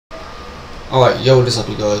Alright, yo, what is up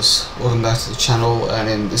you guys? Welcome back to the channel, and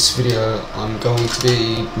in this video I'm going to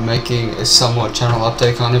be making a somewhat channel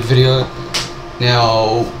update kind of video.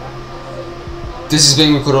 Now, this is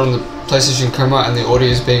being recorded on the PlayStation camera and the audio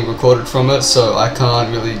is being recorded from it, so I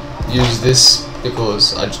can't really use this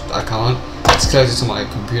because I can't. It's connected to my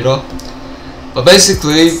computer. But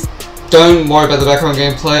basically, don't worry about the background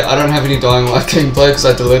gameplay. I don't have any Dying Light gameplay because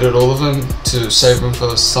I deleted all of them to save them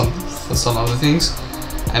for some other things.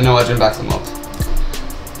 And no, I didn't back them up.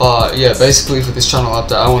 But yeah, basically for this channel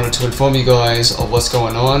update, I wanted to inform you guys of what's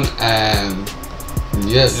going on and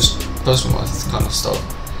yeah, just personal life kind of stuff.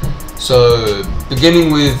 So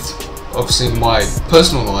beginning with obviously my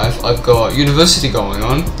personal life, I've got university going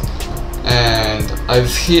on, and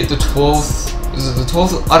I've hit the 12th. Is it the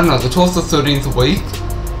 12th? I don't know, the 12th or 13th week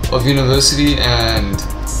of university, and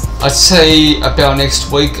I'd say about next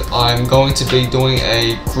week I'm going to be doing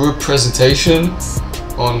a group presentation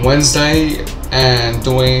on Wednesday and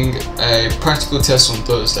doing a practical test on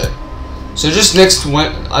Thursday. So just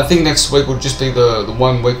I think next week will just be the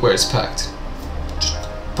 1 week where it's packed. Just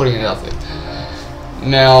putting it out there.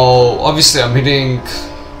 Now, obviously I'm getting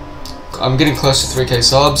close to 3k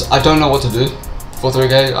subs. I don't know what to do for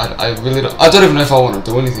 3k. I don't even know if I want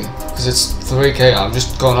to do anything because it's 3k. I'm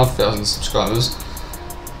just going up 1,000 subscribers.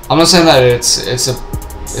 I'm not saying that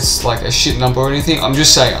it's like a shit number or anything. I'm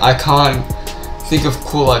just saying I can't think of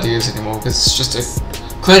cool ideas anymore because it's just a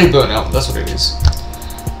creative burnout. That's what it is.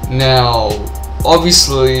 Now,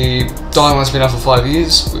 obviously, Dying Light's been out for 5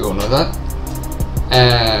 years. We all know that.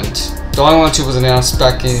 And Dying Light 2 was announced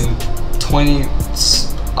back in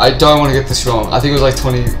I don't want to get this wrong. I think it was like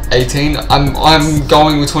 2018. I'm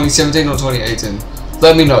going with 2017 or 2018.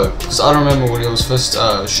 Let me know because I don't remember when it was first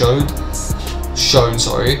shown.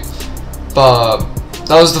 Sorry, but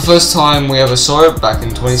that was the first time we ever saw it back in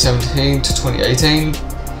 2017 to 2018,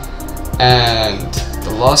 and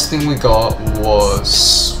the last thing we got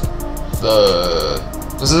was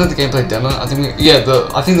wasn't it the gameplay demo? I think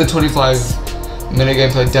the 25-minute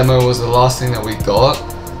gameplay demo was the last thing that we got,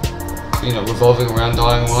 you know, revolving around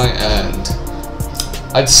Dying Light, and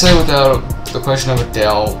I'd say without the question of a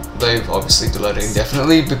doubt they've obviously delayed it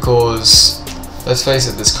indefinitely because, let's face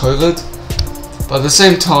it, there's COVID. But at the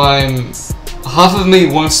same time, half of me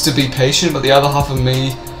wants to be patient, but the other half of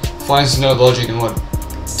me finds no logic in what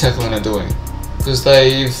Techland are doing. Because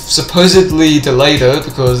they've supposedly delayed it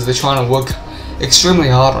because they're trying to work extremely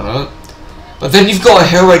hard on it. But then you've got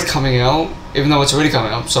Hellraid coming out, even though it's already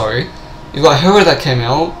coming out, sorry. You've got Hellraid that came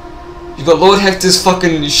out. You've got Lord Hector's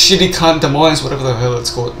fucking shitty cunt Demise, whatever the hell it's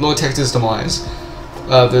called. Lord Hector's Demise.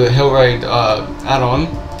 The Hellraid add-on.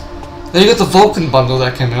 Then you got the Vulcan bundle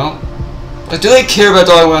that came out. Like, do they care about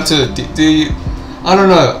Dying Light 2? I don't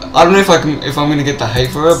know. I don't know if I'm gonna get the hate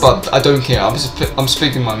for it, but I don't care. I'm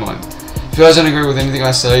speaking my mind. If you guys don't agree with anything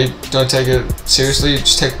I say, don't take it seriously.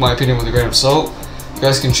 Just take my opinion with a grain of salt. You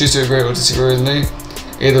guys can choose to agree or disagree with me.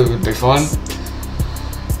 Either would be fine.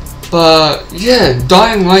 But yeah,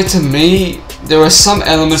 Dying Light to me, there are some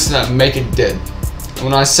elements that make it dead. And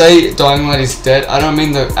when I say Dying Light is dead, I don't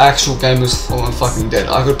mean the actual game is full on fucking dead.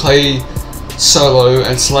 I could play solo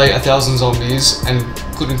and slay 1,000 zombies and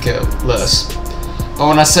couldn't care less. But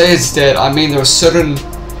when I say it's dead, I mean there are certain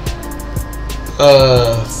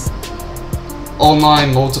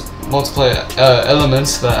online multiplayer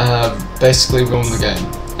elements that have basically ruined the game,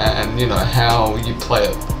 and you know how you play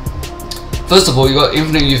it. First of all, you got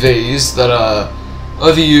infinite UVs that are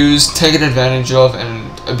overused, taken advantage of,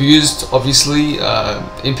 and abused, obviously,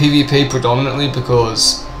 in PvP predominantly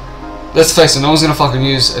because, let's face it, no one's gonna fucking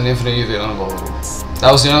use an infinite UV unavoidable.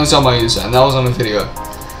 That was the only time I used it, and that was on a video.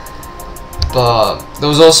 But there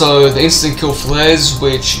was also the instant kill flares,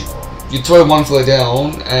 which you throw one flare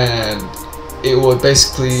down and it would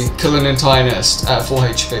basically kill an entire nest at full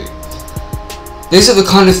HP. These are the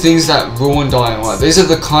kind of things that ruin Dying Light. These are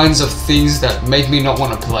the kinds of things that make me not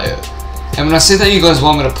want to play it. And when I say that you guys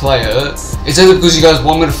want me to play it, it's either because you guys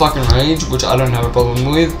want me to fucking rage, which I don't have a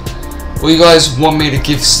problem with, or you guys want me to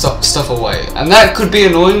give stuff away. And that could be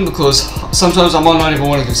annoying because sometimes I might not even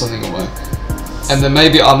want to give something away. And then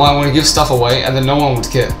maybe I might want to give stuff away and then no one would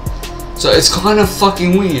care. So it's kind of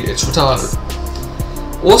fucking weird. It's retarded.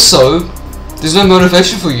 Also, there's no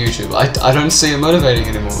motivation for YouTube. I don't see it motivating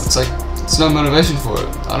anymore. It's like, there's no motivation for it.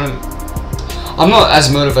 I'm not as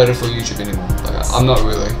motivated for YouTube anymore. Like, I'm not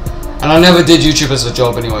really. And I never did YouTube as a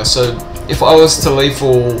job anyway. So if I was to leave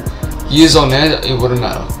for years on end, it wouldn't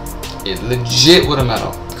matter. It legit wouldn't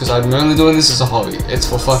matter because I'm only doing this as a hobby. It's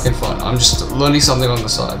for fucking fun. I'm just learning something on the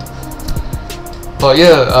side. But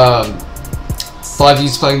yeah, 5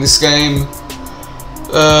 years playing this game,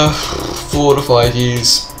 4 to 5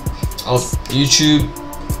 years. of YouTube.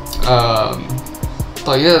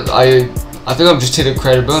 But yeah, I think I've just hit a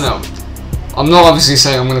creative burnout. I'm not obviously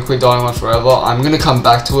saying I'm gonna quit Dying Light forever. I'm gonna come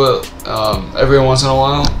back to it every once in a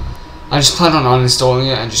while. I just plan on uninstalling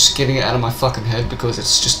it and just getting it out of my fucking head, because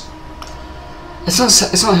it's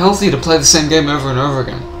not healthy to play the same game over and over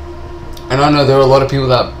again. And I know there are a lot of people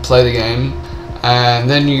that play the game, and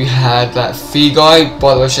then you had that Fee guy.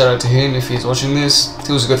 By the way, shout out to him if he's watching this.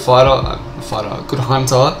 He was a good fighter, a good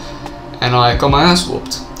hunter, and I got my ass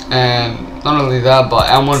whooped. And not only that, but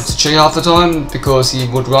I wanted to cheat half the time because he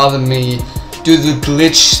would rather me do the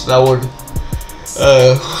glitch that would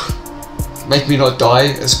make me not die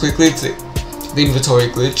as quickly, the inventory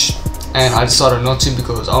glitch, and I decided not to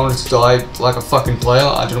because I wanted to die like a fucking player.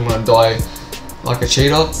 I didn't want to die like a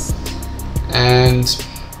cheater. And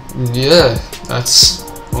yeah, that's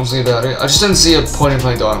mostly about it. I just don't see a point in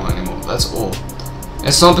playing Dying Light anymore. That's all.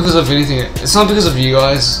 It's not because of anything. It's not because of you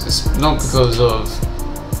guys. It's not because of.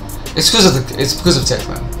 It's because of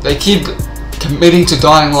Techland. They keep committing to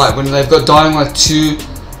Dying Light when they've got Dying Light 2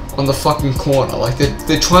 on the fucking corner. Like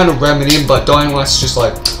they're trying to ram it in, but Dying Light's just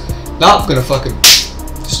like, nah, I'm gonna fucking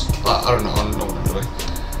I don't know what I'm doing.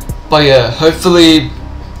 But yeah, hopefully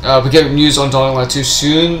we get news on Dying Light 2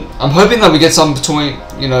 soon. I'm hoping that we get some between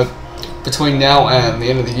now and the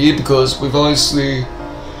end of the year, because we've obviously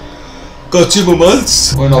got 2 more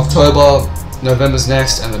months. We're in October, November's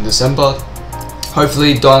next, and then December.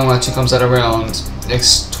 Hopefully Dying Light 2 comes out around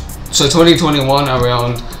so 2021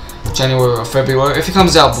 around January or February. If it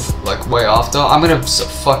comes out like way after, I'm gonna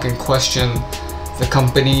fucking question the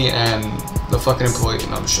company and the fucking employee.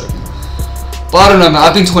 No, I'm just joking. But I don't know, man.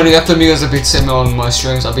 I've been tweeting at them. You guys have been seeing me on my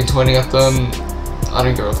streams. I've been tweeting at them. I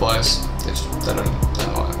don't get replies. They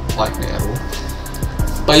don't like me at all.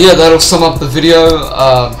 But yeah, that'll sum up the video.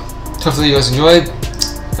 Hopefully you guys enjoyed.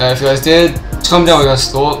 If you guys did, comment down what you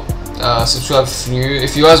guys thought. Subscribe if you're new.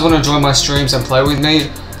 If you guys want to join my streams and play with me,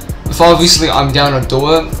 if obviously I'm down to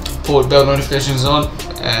do it, put bell notifications on,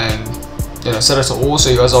 and set it to all so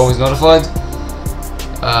you guys are always notified.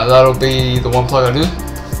 That'll be the one plug I do.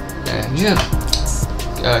 And yeah,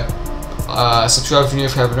 subscribe if you're new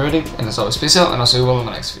if you haven't already. And as always, peace out, and I'll see you all in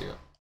the next video.